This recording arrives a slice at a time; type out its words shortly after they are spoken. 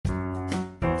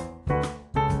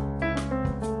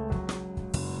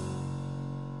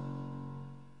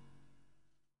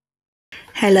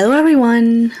Hello,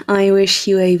 everyone. I wish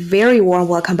you a very warm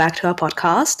welcome back to our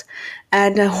podcast.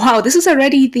 And wow, this is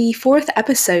already the fourth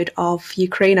episode of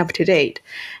Ukraine Up to Date.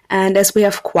 And as we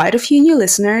have quite a few new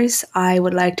listeners, I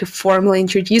would like to formally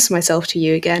introduce myself to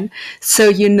you again so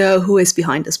you know who is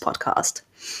behind this podcast.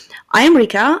 I am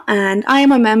Rika, and I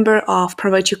am a member of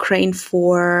Promote Ukraine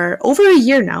for over a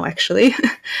year now, actually.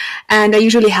 And I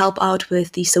usually help out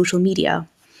with the social media.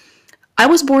 I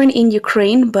was born in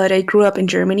Ukraine, but I grew up in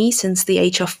Germany since the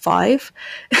age of 5.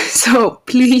 So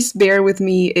please bear with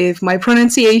me if my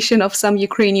pronunciation of some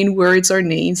Ukrainian words or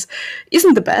names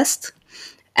isn't the best.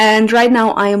 And right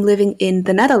now I am living in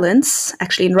the Netherlands,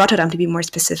 actually in Rotterdam to be more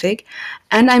specific,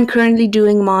 and I'm currently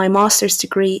doing my master's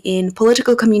degree in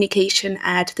political communication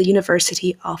at the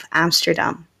University of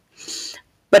Amsterdam.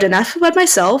 But enough about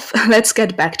myself, let's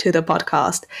get back to the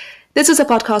podcast. This is a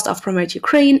podcast of Promote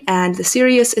Ukraine, and the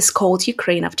series is called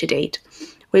Ukraine Up to Date.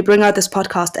 We bring out this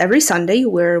podcast every Sunday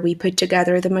where we put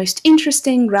together the most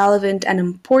interesting, relevant, and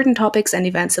important topics and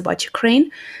events about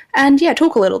Ukraine, and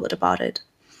talk a little bit about it.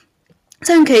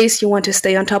 So in case you want to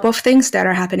stay on top of things that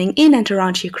are happening in and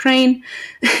around Ukraine,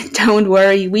 don't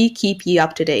worry, we keep you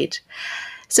up to date.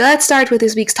 So let's start with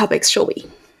this week's topics, shall we?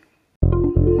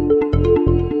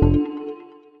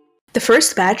 The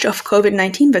first batch of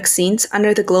COVID-19 vaccines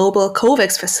under the global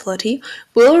COVAX facility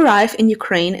will arrive in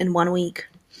Ukraine in 1 week.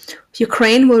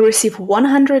 Ukraine will receive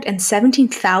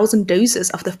 117,000 doses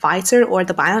of the Pfizer or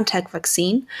the BioNTech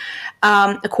vaccine,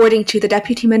 according to the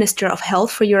Deputy Minister of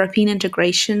Health for European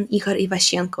Integration, Igor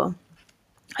Ivashenko.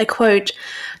 I quote,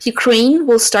 Ukraine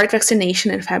will start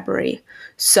vaccination in February,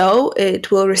 so it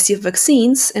will receive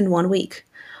vaccines in 1 week.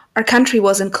 Our country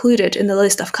was included in the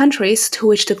list of countries to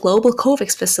which the global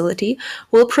COVAX facility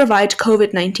will provide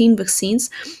COVID-19 vaccines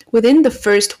within the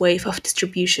first wave of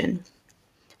distribution.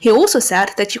 He also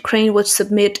said that Ukraine would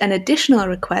submit an additional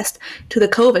request to the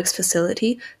COVAX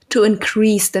facility to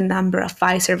increase the number of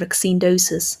Pfizer vaccine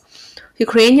doses.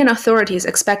 Ukrainian authorities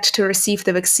expect to receive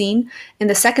the vaccine in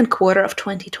the second quarter of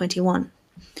 2021.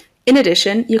 In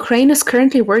addition, Ukraine is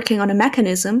currently working on a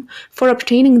mechanism for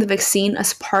obtaining the vaccine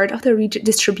as part of the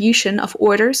redistribution of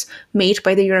orders made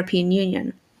by the European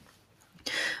Union.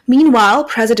 Meanwhile,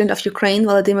 President of Ukraine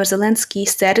Volodymyr Zelensky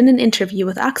said in an interview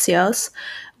with Axios,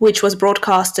 which was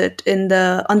broadcasted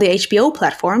on the HBO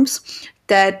platforms,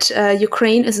 that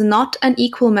Ukraine is not an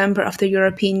equal member of the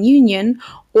European Union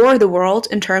or the world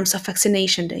in terms of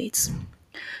vaccination dates.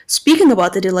 Speaking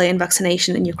about the delay in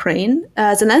vaccination in Ukraine,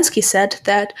 Zelensky said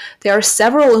that there are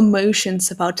several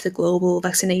emotions about the global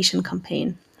vaccination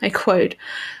campaign. I quote,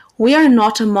 "We are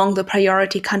not among the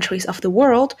priority countries of the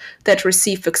world that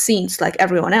receive vaccines like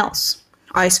everyone else.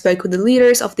 I spoke with the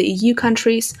leaders of the EU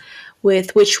countries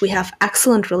with which we have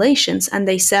excellent relations, and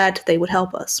they said they would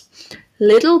help us,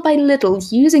 little by little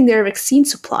using their vaccine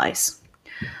supplies.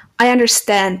 I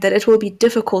understand that it will be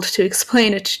difficult to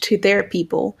explain it to their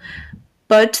people,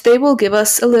 but they will give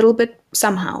us a little bit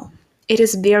somehow. It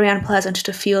is very unpleasant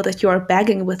to feel that you are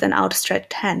begging with an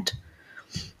outstretched hand."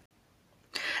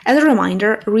 As a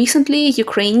reminder, recently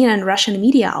Ukrainian and Russian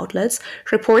media outlets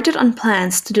reported on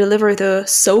plans to deliver the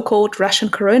so-called Russian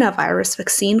coronavirus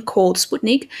vaccine called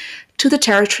Sputnik to the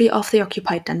territory of the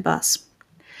occupied Donbas.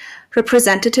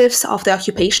 Representatives of the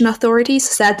occupation authorities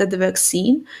said that the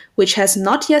vaccine, which has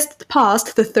not yet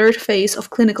passed the third phase of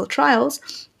clinical trials,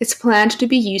 is planned to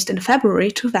be used in February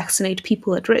to vaccinate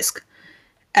people at risk.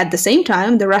 At the same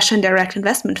time, the Russian Direct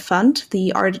Investment Fund,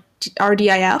 the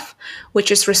RDIF,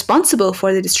 which is responsible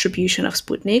for the distribution of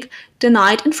Sputnik,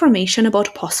 denied information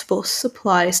about possible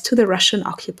supplies to the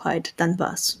Russian-occupied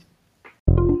Donbas.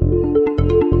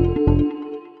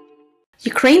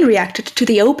 Ukraine reacted to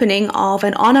the opening of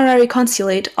an honorary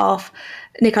consulate of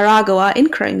Nicaragua in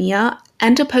Crimea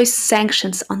and opposed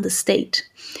sanctions on the state.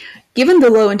 Given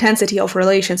the low intensity of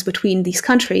relations between these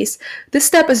countries, this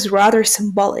step is rather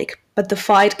symbolic, but the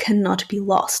fight cannot be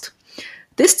lost.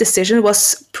 This decision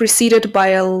was preceded by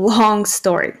a long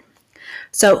story.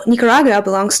 So, Nicaragua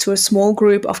belongs to a small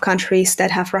group of countries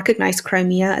that have recognized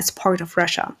Crimea as part of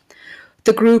Russia.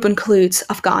 The group includes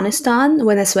Afghanistan,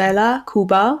 Venezuela,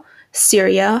 Cuba,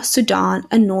 Syria, Sudan,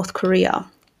 and North Korea.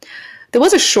 There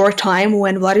was a short time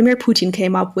when Vladimir Putin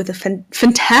came up with a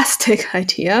fantastic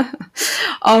idea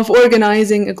of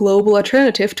organizing a global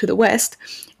alternative to the West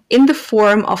in the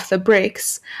form of the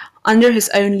BRICS under his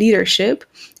own leadership,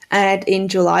 and in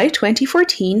July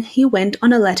 2014 he went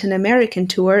on a Latin American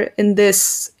tour in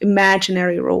this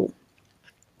imaginary role.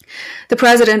 The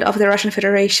president of the Russian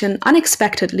Federation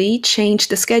unexpectedly changed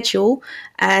the schedule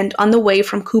and, on the way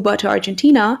from Cuba to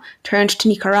Argentina, turned to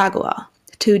Nicaragua,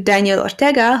 to Daniel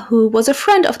Ortega, who was a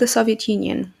friend of the Soviet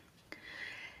Union.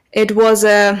 It was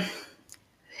a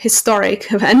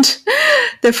historic event,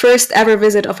 the first ever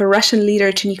visit of a Russian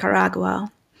leader to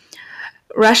Nicaragua.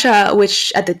 Russia,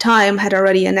 which at the time had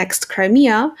already annexed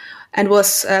Crimea and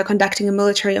was conducting a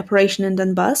military operation in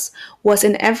Donbass, was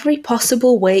in every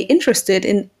possible way interested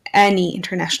in any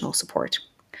international support.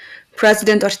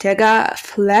 President Ortega,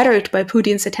 flattered by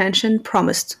Putin's attention,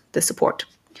 promised the support.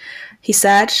 He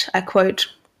said, I quote,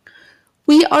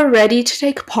 "We are ready to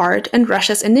take part in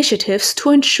Russia's initiatives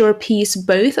to ensure peace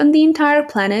both on the entire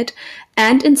planet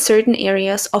and in certain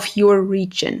areas of your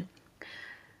region."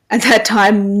 At that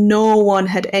time, no one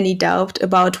had any doubt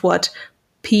about what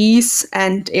peace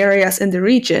and areas in the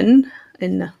region,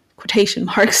 in quotation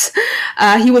marks,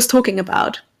 he was talking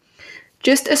about.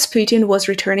 Just as Putin was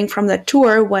returning from that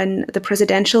tour when the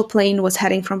presidential plane was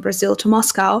heading from Brazil to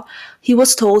Moscow, he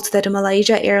was told that a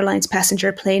Malaysia Airlines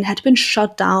passenger plane had been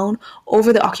shot down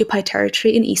over the occupied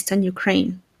territory in eastern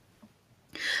Ukraine.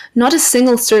 Not a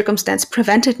single circumstance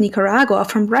prevented Nicaragua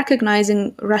from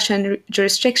recognizing Russian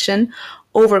jurisdiction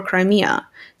over Crimea,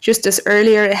 just as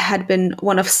earlier it had been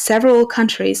one of several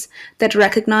countries that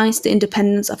recognized the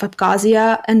independence of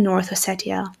Abkhazia and North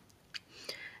Ossetia.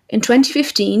 In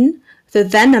 2015, the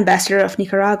then ambassador of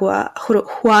Nicaragua,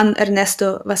 Juan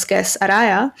Ernesto Vázquez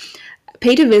Araya,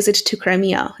 paid a visit to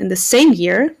Crimea. In the same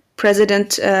year,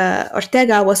 President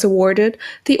Ortega was awarded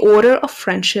the Order of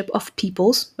Friendship of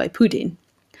Peoples by Putin.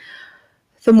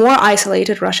 The more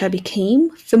isolated Russia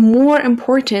became, the more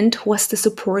important was the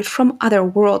support from other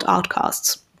world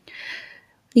outcasts.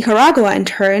 Nicaragua, in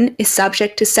turn, is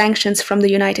subject to sanctions from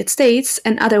the United States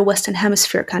and other Western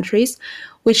Hemisphere countries,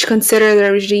 which consider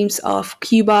the regimes of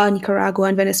Cuba, Nicaragua,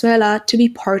 and Venezuela to be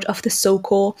part of the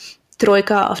so-called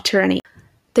Troika of tyranny.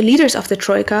 The leaders of the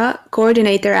Troika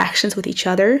coordinate their actions with each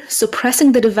other,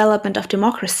 suppressing the development of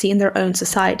democracy in their own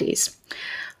societies.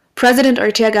 President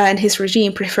Ortega and his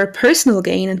regime prefer personal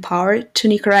gain and power to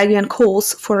Nicaraguan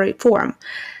calls for reform.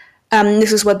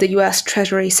 This is what the US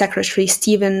Treasury Secretary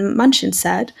Steven Mnuchin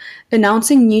said,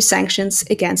 announcing new sanctions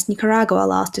against Nicaragua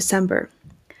last December.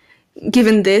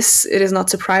 Given this, it is not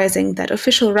surprising that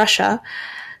official Russia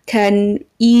can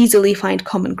easily find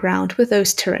common ground with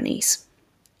those tyrannies.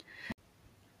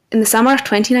 In the summer of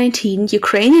 2019,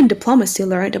 Ukrainian diplomacy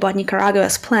learned about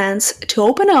Nicaragua's plans to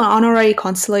open an honorary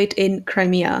consulate in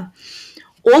Crimea.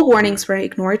 All warnings were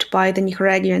ignored by the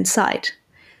Nicaraguan side.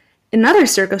 Another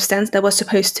circumstance that was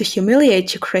supposed to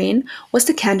humiliate Ukraine was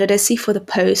the candidacy for the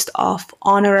post of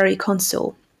honorary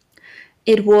consul.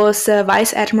 It was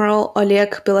Vice Admiral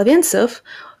Oleg Beloventsov,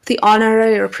 the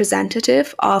honorary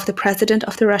representative of the President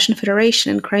of the Russian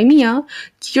Federation in Crimea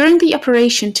during the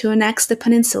operation to annex the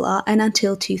peninsula and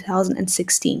until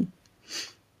 2016.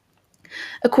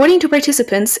 According to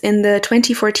participants in the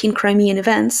 2014 Crimean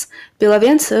events,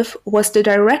 Beloventsov was the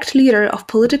direct leader of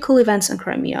political events in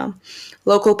Crimea.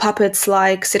 Local puppets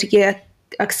like Sergei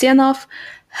Aksenov,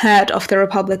 head of the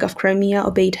Republic of Crimea,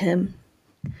 obeyed him.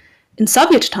 In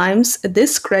Soviet times,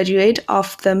 this graduate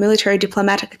of the Military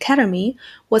Diplomatic Academy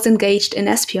was engaged in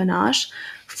espionage,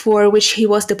 for which he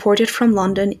was deported from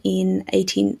London in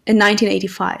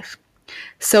 1985.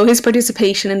 So his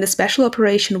participation in the special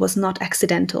operation was not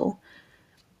accidental.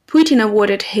 Putin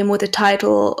awarded him with the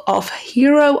title of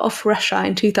Hero of Russia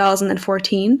in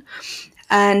 2014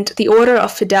 and the Order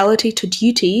of Fidelity to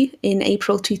Duty in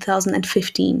April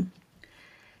 2015.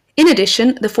 In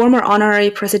addition, the former honorary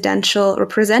presidential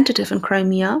representative in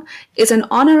Crimea is an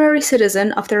honorary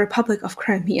citizen of the Republic of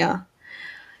Crimea.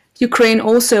 Ukraine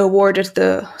also awarded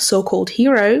the so-called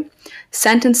hero,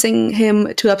 sentencing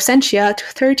him to absentia to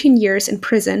 13 years in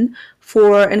prison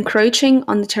for encroaching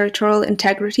on the territorial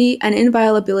integrity and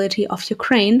inviolability of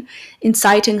Ukraine,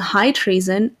 inciting high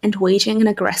treason, and waging an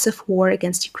aggressive war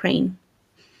against Ukraine.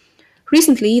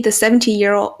 Recently, the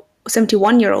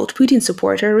 71-year-old Putin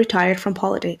supporter retired from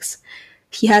politics.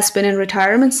 He has been in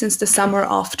retirement since the summer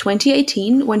of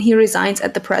 2018, when he resigns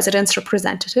as the president's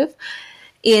representative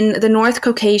in the North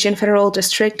Caucasian Federal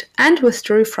District and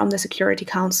withdrew from the Security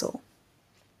Council.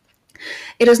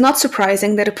 It is not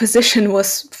surprising that a position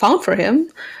was found for him,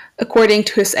 according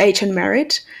to his age and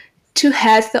merit, to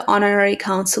head the Honorary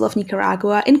Council of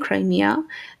Nicaragua in Crimea,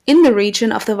 in the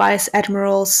region of the Vice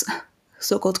Admiral's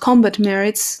so-called combat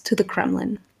merits to the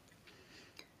Kremlin.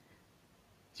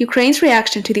 Ukraine's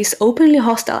reaction to these openly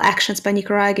hostile actions by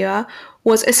Nicaragua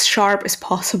was as sharp as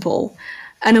possible.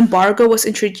 An embargo was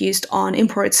introduced on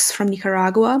imports from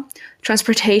Nicaragua,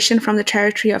 transportation from the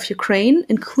territory of Ukraine,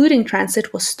 including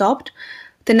transit, was stopped,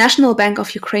 the National Bank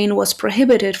of Ukraine was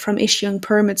prohibited from issuing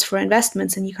permits for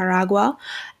investments in Nicaragua,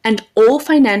 and all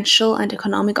financial and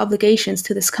economic obligations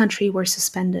to this country were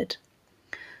suspended.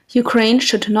 Ukraine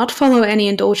should not follow any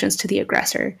indulgence to the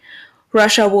aggressor.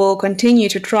 Russia will continue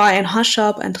to try and hush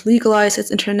up and legalize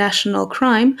its international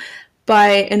crime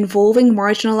by involving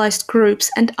marginalized groups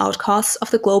and outcasts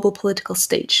of the global political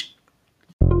stage.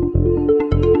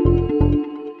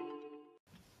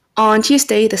 On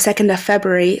Tuesday, the 2nd of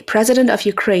February, President of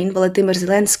Ukraine Volodymyr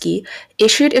Zelensky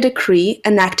issued a decree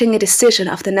enacting a decision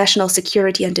of the National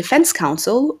Security and Defense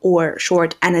Council, or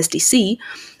short NSDC,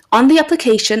 on the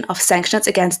application of sanctions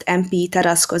against MP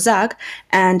Taras Kozak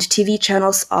and TV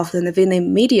channels of the Noviny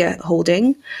Media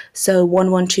Holding, so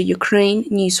 112 Ukraine,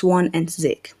 News One, and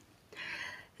Zik.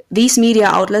 These media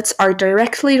outlets are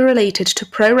directly related to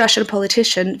pro-Russian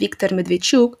politician Viktor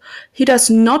Medvedchuk, who does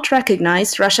not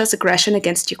recognize Russia's aggression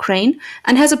against Ukraine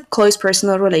and has a close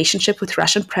personal relationship with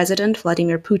Russian President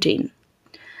Vladimir Putin.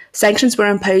 Sanctions were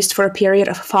imposed for a period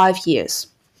of 5 years.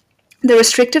 The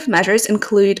restrictive measures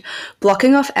include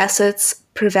blocking of assets,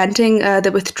 preventing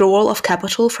the withdrawal of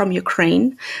capital from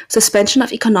Ukraine, suspension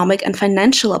of economic and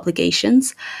financial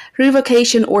obligations,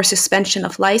 revocation or suspension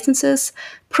of licenses,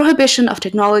 prohibition of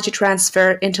technology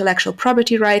transfer, intellectual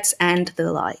property rights, and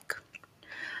the like.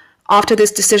 After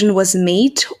this decision was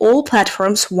made, all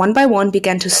platforms one by one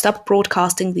began to stop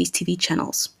broadcasting these TV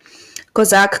channels.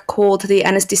 Kozak called the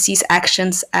NSDC's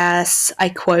actions as, I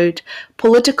quote,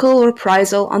 political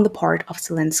reprisal on the part of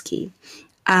Zelensky.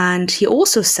 And he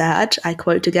also said, I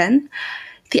quote again,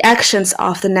 the actions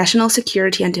of the National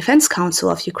Security and Defense Council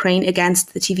of Ukraine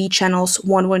against the TV channels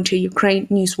 112 Ukraine,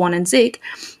 News One, and Zik,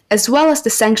 as well as the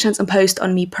sanctions imposed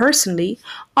on me personally,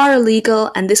 are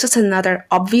illegal, and this is another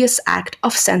obvious act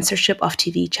of censorship of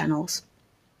TV channels.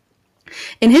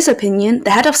 In his opinion,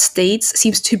 the head of state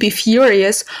seems to be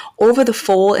furious over the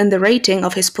fall in the rating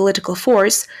of his political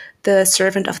force, the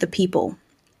servant of the people.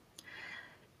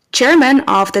 Chairman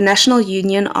of the National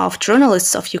Union of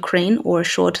Journalists of Ukraine, or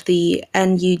short the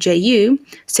NUJU,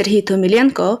 Serhiy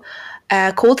Tomilenko,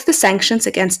 called the sanctions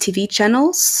against TV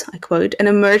channels, I quote, an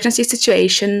emergency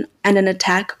situation and an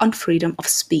attack on freedom of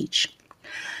speech.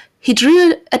 He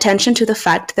drew attention to the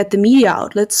fact that the media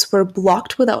outlets were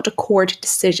blocked without a court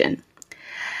decision.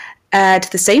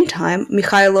 At the same time,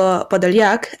 Mikhailo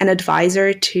Podolyak, an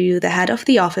advisor to the head of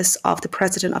the office of the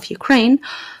President of Ukraine,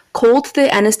 called the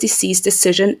NSDC's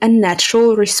decision a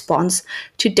natural response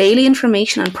to daily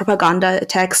information and propaganda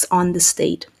attacks on the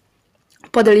state.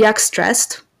 Podolyak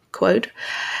stressed, quote,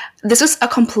 this is a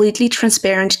completely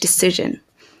transparent decision,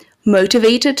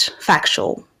 motivated,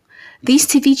 factual. These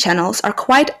TV channels are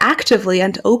quite actively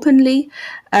and openly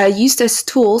used as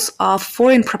tools of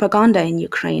foreign propaganda in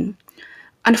Ukraine.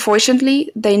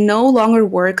 Unfortunately, they no longer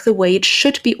work the way it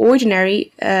should be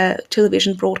ordinary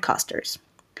television broadcasters.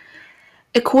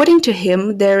 According to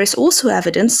him, there is also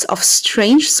evidence of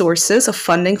strange sources of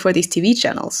funding for these TV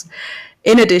channels.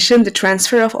 In addition, the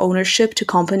transfer of ownership to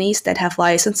companies that have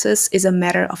licenses is a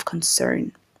matter of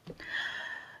concern.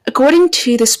 According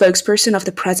to the spokesperson of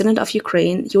the President of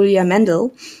Ukraine, Yulia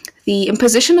Mendel, the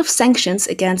imposition of sanctions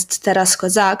against Taras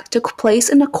Kozak took place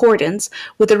in accordance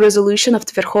with the resolution of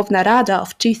the Verkhovna Rada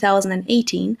of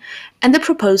 2018 and the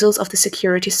proposals of the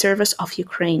Security Service of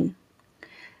Ukraine.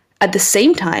 At the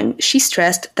same time, she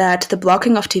stressed that the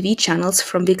blocking of TV channels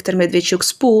from Viktor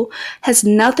Medvedchuk's pool has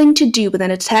nothing to do with an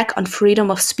attack on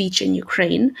freedom of speech in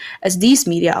Ukraine, as these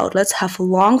media outlets have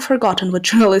long forgotten what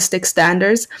journalistic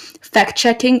standards,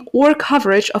 fact-checking, or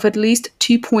coverage of at least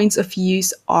 2 points of view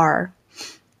are.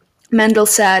 Mendel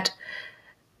said,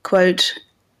 quote,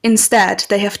 instead,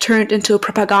 they have turned into a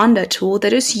propaganda tool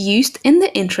that is used in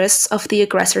the interests of the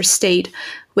aggressor state,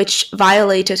 which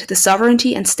violated the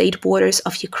sovereignty and state borders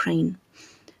of Ukraine.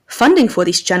 Funding for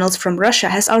these channels from Russia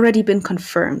has already been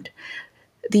confirmed.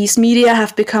 These media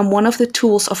have become one of the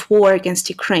tools of war against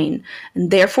Ukraine,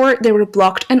 and therefore they were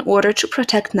blocked in order to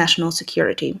protect national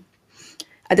security.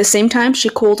 At the same time, she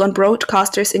called on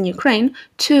broadcasters in Ukraine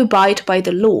to abide by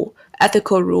the law,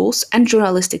 ethical rules, and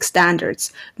journalistic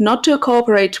standards, not to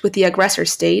cooperate with the aggressor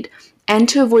state, and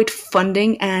to avoid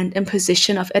funding and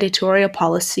imposition of editorial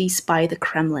policies by the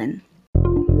Kremlin.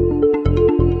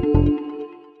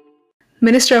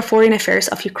 Minister of Foreign Affairs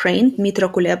of Ukraine,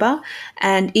 Dmytro Kuleba,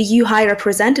 and EU High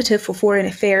Representative for Foreign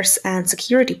Affairs and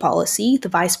Security Policy, the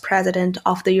Vice President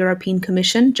of the European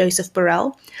Commission, Joseph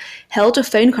Borrell, held a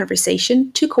phone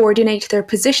conversation to coordinate their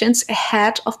positions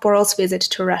ahead of Borrell's visit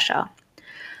to Russia.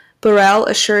 Borrell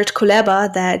assured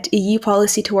Kuleba that EU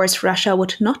policy towards Russia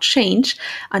would not change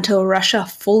until Russia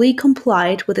fully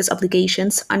complied with its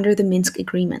obligations under the Minsk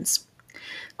agreements.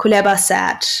 Kuleba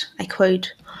said, I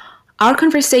quote, Our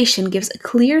conversation gives a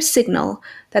clear signal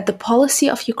that the policy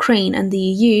of Ukraine and the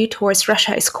EU towards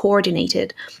Russia is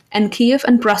coordinated, and Kiev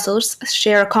and Brussels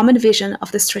share a common vision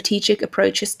of the strategic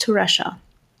approaches to Russia.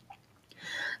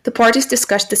 The parties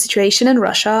discussed the situation in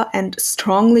Russia and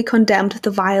strongly condemned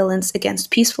the violence against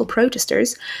peaceful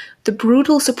protesters, the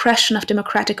brutal suppression of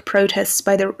democratic protests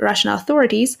by the Russian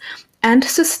authorities, and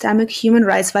systemic human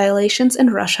rights violations in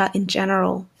Russia in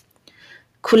general.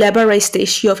 Kuleba raised the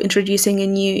issue of introducing a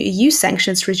new EU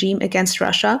sanctions regime against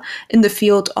Russia in the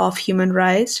field of human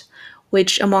rights,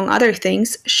 which, among other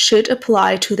things, should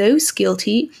apply to those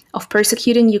guilty of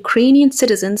persecuting Ukrainian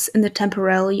citizens in the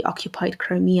temporarily occupied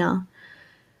Crimea.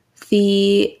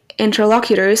 The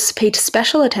interlocutors paid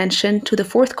special attention to the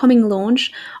forthcoming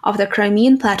launch of the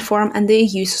Crimean platform and the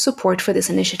EU's support for this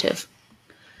initiative.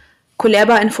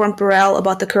 Kuleba informed Borrell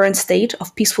about the current state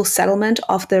of peaceful settlement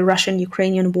of the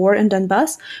Russian-Ukrainian war in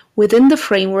Donbas within the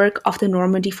framework of the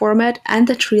Normandy format and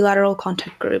the Trilateral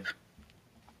Contact Group.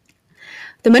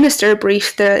 The minister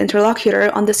briefed the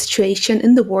interlocutor on the situation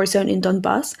in the war zone in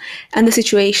Donbas and the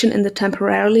situation in the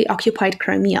temporarily occupied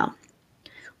Crimea.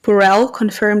 Borrell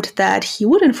confirmed that he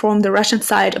would inform the Russian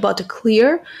side about the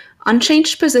clear,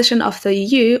 unchanged position of the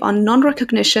EU on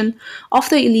non-recognition of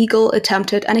the illegal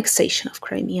attempted annexation of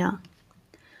Crimea.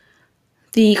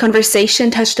 The conversation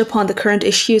touched upon the current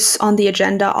issues on the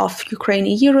agenda of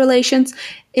Ukraine-EU relations,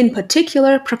 in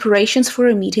particular preparations for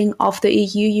a meeting of the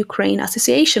EU-Ukraine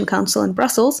Association Council in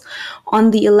Brussels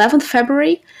on the 11th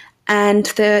February and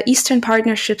the Eastern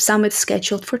Partnership Summit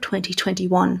scheduled for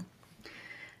 2021.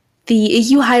 The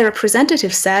EU High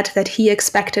Representative said that he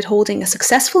expected holding a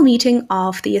successful meeting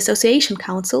of the Association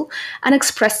Council and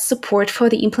expressed support for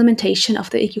the implementation of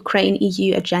the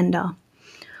Ukraine-EU agenda.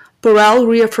 Borrell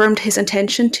reaffirmed his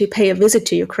intention to pay a visit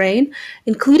to Ukraine,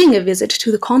 including a visit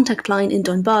to the contact line in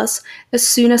Donbas, as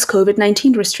soon as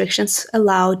COVID-19 restrictions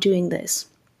allow doing this.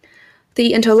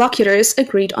 The interlocutors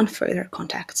agreed on further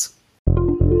contacts.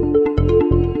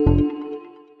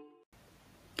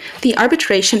 The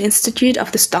Arbitration Institute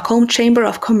of the Stockholm Chamber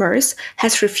of Commerce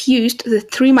has refused the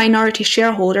 3 minority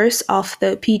shareholders of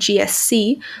the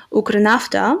PGSC,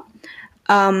 Ukrnafta,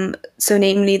 so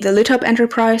namely the Litop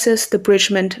Enterprises, the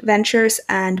Bridgement Ventures,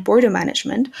 and Border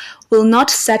Management, will not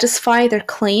satisfy their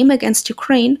claim against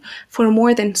Ukraine for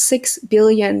more than $6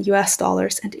 billion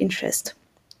and interest.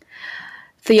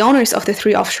 The owners of the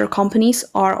 3 offshore companies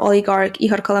are oligarch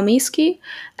Ihor Kolomoisky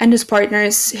and his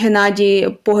partners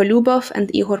Hennady Boголюбов and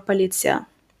Ihor Politsia.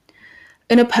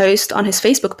 In a post on his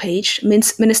Facebook page,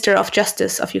 Minister of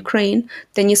Justice of Ukraine,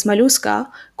 Denis Maluska,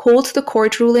 called the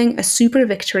court ruling a super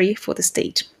victory for the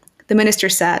state. The minister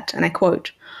said, and I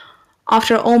quote,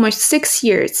 "After almost 6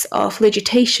 years of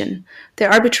litigation,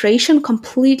 the arbitration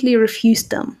completely refused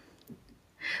them.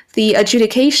 The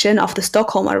adjudication of the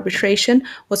Stockholm arbitration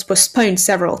was postponed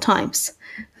several times.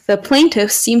 The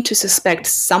plaintiffs seemed to suspect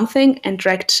something and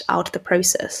dragged out the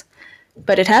process.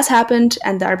 But it has happened,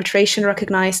 and the arbitration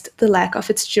recognized the lack of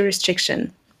its jurisdiction."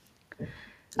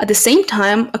 At the same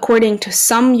time, according to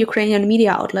some Ukrainian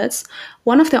media outlets,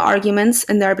 one of the arguments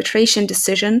in the arbitration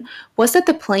decision was that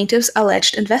the plaintiffs'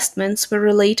 alleged investments were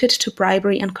related to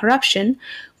bribery and corruption,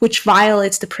 which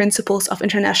violates the principles of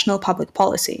international public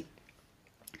policy.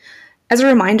 As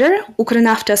a reminder,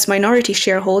 Ukrnafta's minority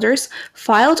shareholders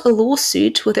filed a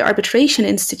lawsuit with the Arbitration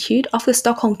Institute of the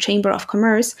Stockholm Chamber of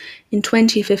Commerce in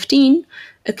 2015,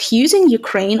 accusing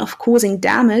Ukraine of causing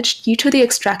damage due to the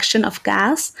extraction of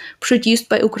gas produced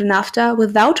by Ukrnafta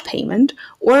without payment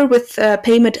or with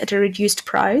payment at a reduced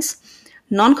price,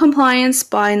 non-compliance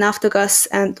by Naftogaz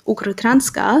and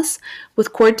Ukrotransgaz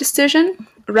with court decision,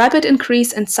 rapid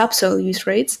increase in subsoil use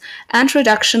rates, and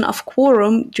reduction of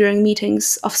quorum during meetings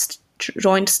of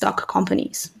joint stock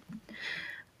companies.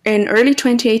 In early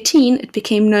 2018, it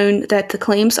became known that the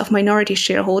claims of minority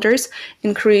shareholders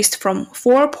increased from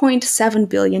 $4.7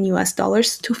 billion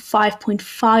to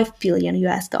 $5.5 billion.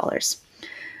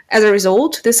 As a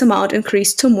result, this amount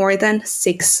increased to more than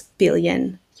 $6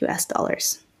 billion.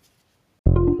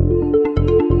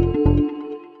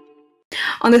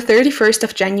 On the 31st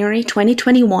of January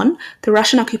 2021, the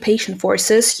Russian occupation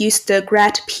forces used the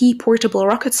Grad-P portable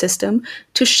rocket system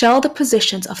to shell the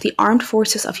positions of the armed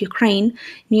forces of Ukraine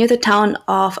near the town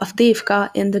of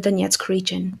Avdiivka in the Donetsk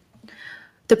region.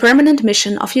 The permanent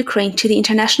mission of Ukraine to the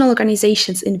international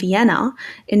organizations in Vienna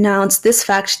announced this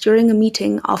fact during a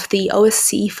meeting of the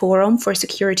OSCE Forum for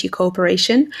Security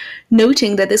Cooperation,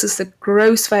 noting that this is a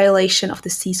gross violation of the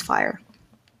ceasefire.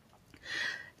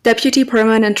 Deputy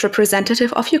Permanent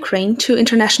Representative of Ukraine to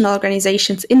international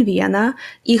organizations in Vienna,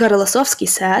 Igor Lasovsky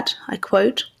said, I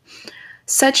quote,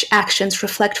 Such actions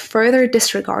reflect further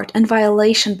disregard and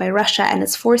violation by Russia and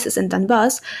its forces in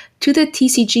Donbas to the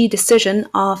TCG decision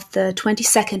of the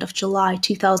 22nd of July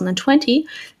 2020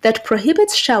 that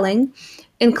prohibits shelling,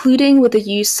 including with the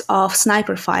use of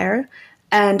sniper fire,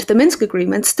 and the Minsk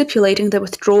Agreement stipulating the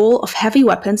withdrawal of heavy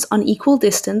weapons on equal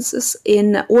distances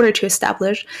in order to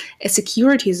establish a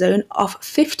security zone of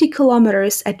 50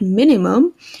 kilometers at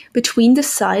minimum between the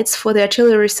sites for the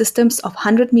artillery systems of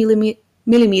 100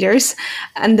 millimeters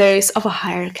and those of a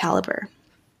higher caliber.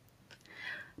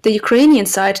 The Ukrainian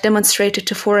side demonstrated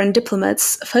to foreign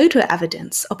diplomats photo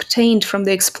evidence obtained from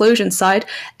the explosion site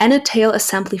and a tail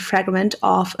assembly fragment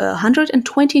of a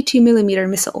 122mm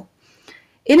missile.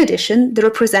 In addition, the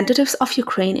representatives of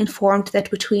Ukraine informed that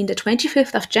between the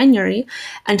 25th of January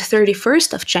and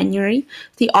 31st of January,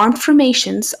 the armed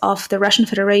formations of the Russian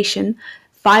Federation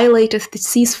violated the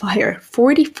ceasefire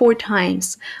 44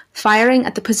 times, firing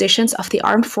at the positions of the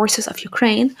armed forces of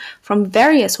Ukraine from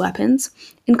various weapons,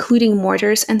 including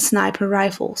mortars and sniper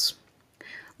rifles.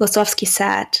 Losovsky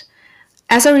said,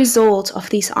 "As a result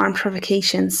of these armed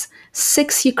provocations,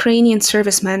 6 Ukrainian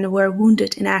servicemen were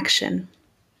wounded in action."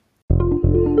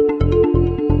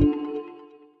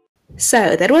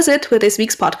 So that was it with this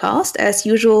week's podcast. As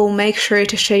usual, make sure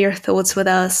to share your thoughts with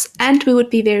us, and we would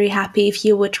be very happy if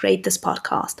you would rate this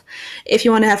podcast. If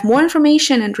you want to have more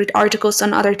information and read articles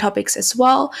on other topics as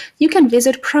well, you can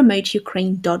visit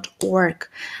promoteukraine.org.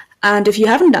 And if you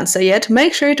haven't done so yet,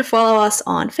 make sure to follow us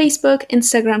on Facebook,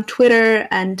 Instagram, Twitter,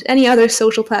 and any other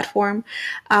social platform.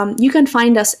 You can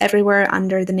find us everywhere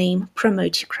under the name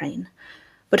Promote Ukraine.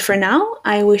 But for now,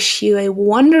 I wish you a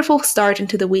wonderful start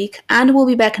into the week, and we'll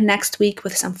be back next week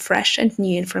with some fresh and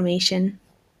new information.